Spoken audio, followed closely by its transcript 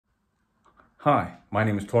Hi, my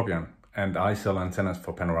name is Torbjørn and I sell antennas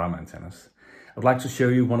for Panorama antennas. I'd like to show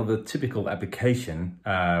you one of the typical application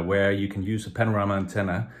where you can use a Panorama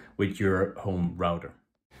antenna with your home router.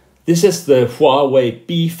 This is the Huawei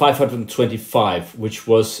P525, which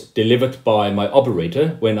was delivered by my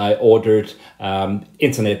operator when I ordered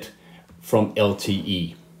internet from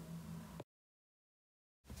LTE.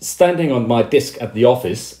 Standing on my desk at the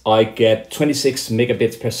office, I get 26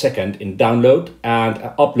 megabits per second in download and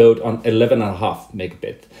upload on 11.5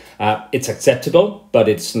 megabit. It's acceptable, but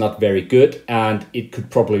it's not very good and it could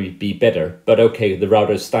probably be better. But okay, the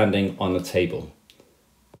router is standing on a table.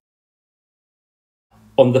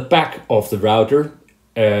 On the back of the router,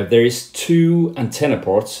 there is two antenna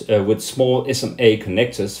ports with small SMA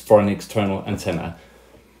connectors for an external antenna.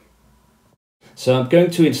 So I'm going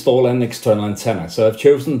to install an external antenna. So I've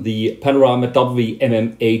chosen the Panorama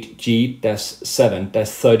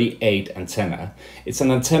WMM8G-7-38 antenna. It's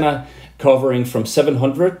an antenna covering from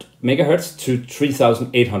 700 megahertz to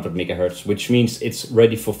 3800 megahertz, which means it's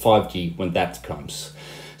ready for 5G when that comes.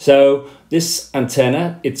 So this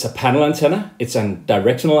antenna, it's a panel antenna, it's a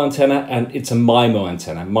directional antenna, and it's a MiMo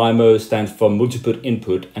antenna. MiMo stands for multi-put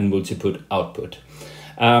input and multi-put output.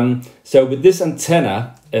 So with this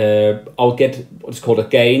antenna, I'll get what's called a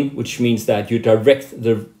gain, which means that you direct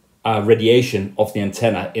the radiation of the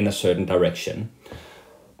antenna in a certain direction.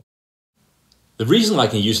 The reason I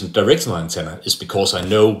can use a directional antenna is because I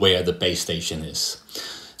know where the base station is.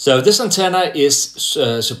 So this antenna is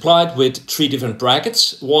supplied with 3 different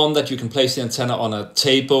brackets. One that you can place the antenna on a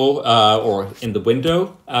table or in the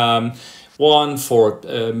window. One for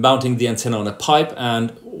mounting the antenna on a pipe,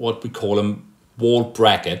 and what we call a wall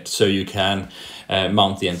bracket, so you can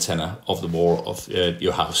mount the antenna of the wall of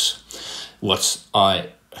your house. What is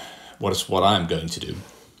what I'm going to do.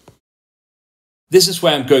 This is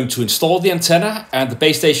where I'm going to install the antenna, and the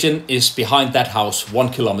base station is behind that house 1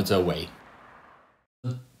 kilometer away.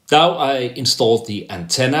 Now I installed the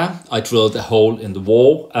antenna. I drilled a hole in the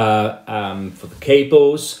wall for the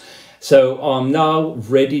cables. So I'm now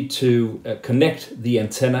ready to connect the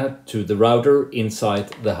antenna to the router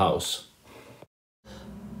inside the house.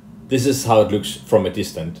 This is how it looks from a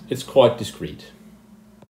distance. It's quite discreet.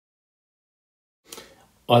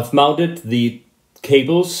 I've mounted the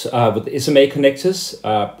cables with the SMA connectors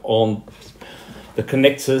on the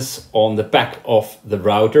connectors on the back of the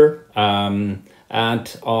router, and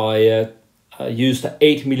I used an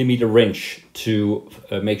 8mm wrench to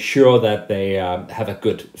make sure that they have a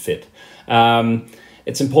good fit.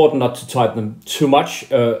 It's important not to tighten them too much.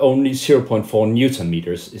 Only 0.4 Newton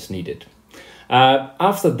meters is needed.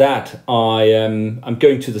 After that, I'm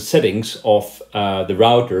going to the settings of the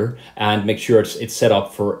router and make sure it's set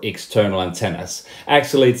up for external antennas.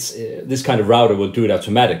 Actually, this kind of router will do it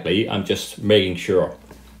automatically. I'm just making sure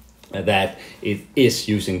that it is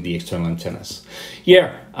using the external antennas.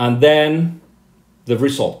 Yeah, and then the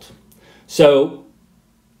result. So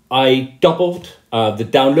I doubled the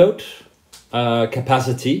download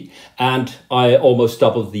capacity, and I almost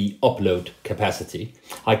doubled the upload capacity.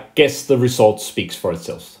 I guess the result speaks for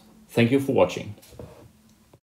itself. Thank you for watching.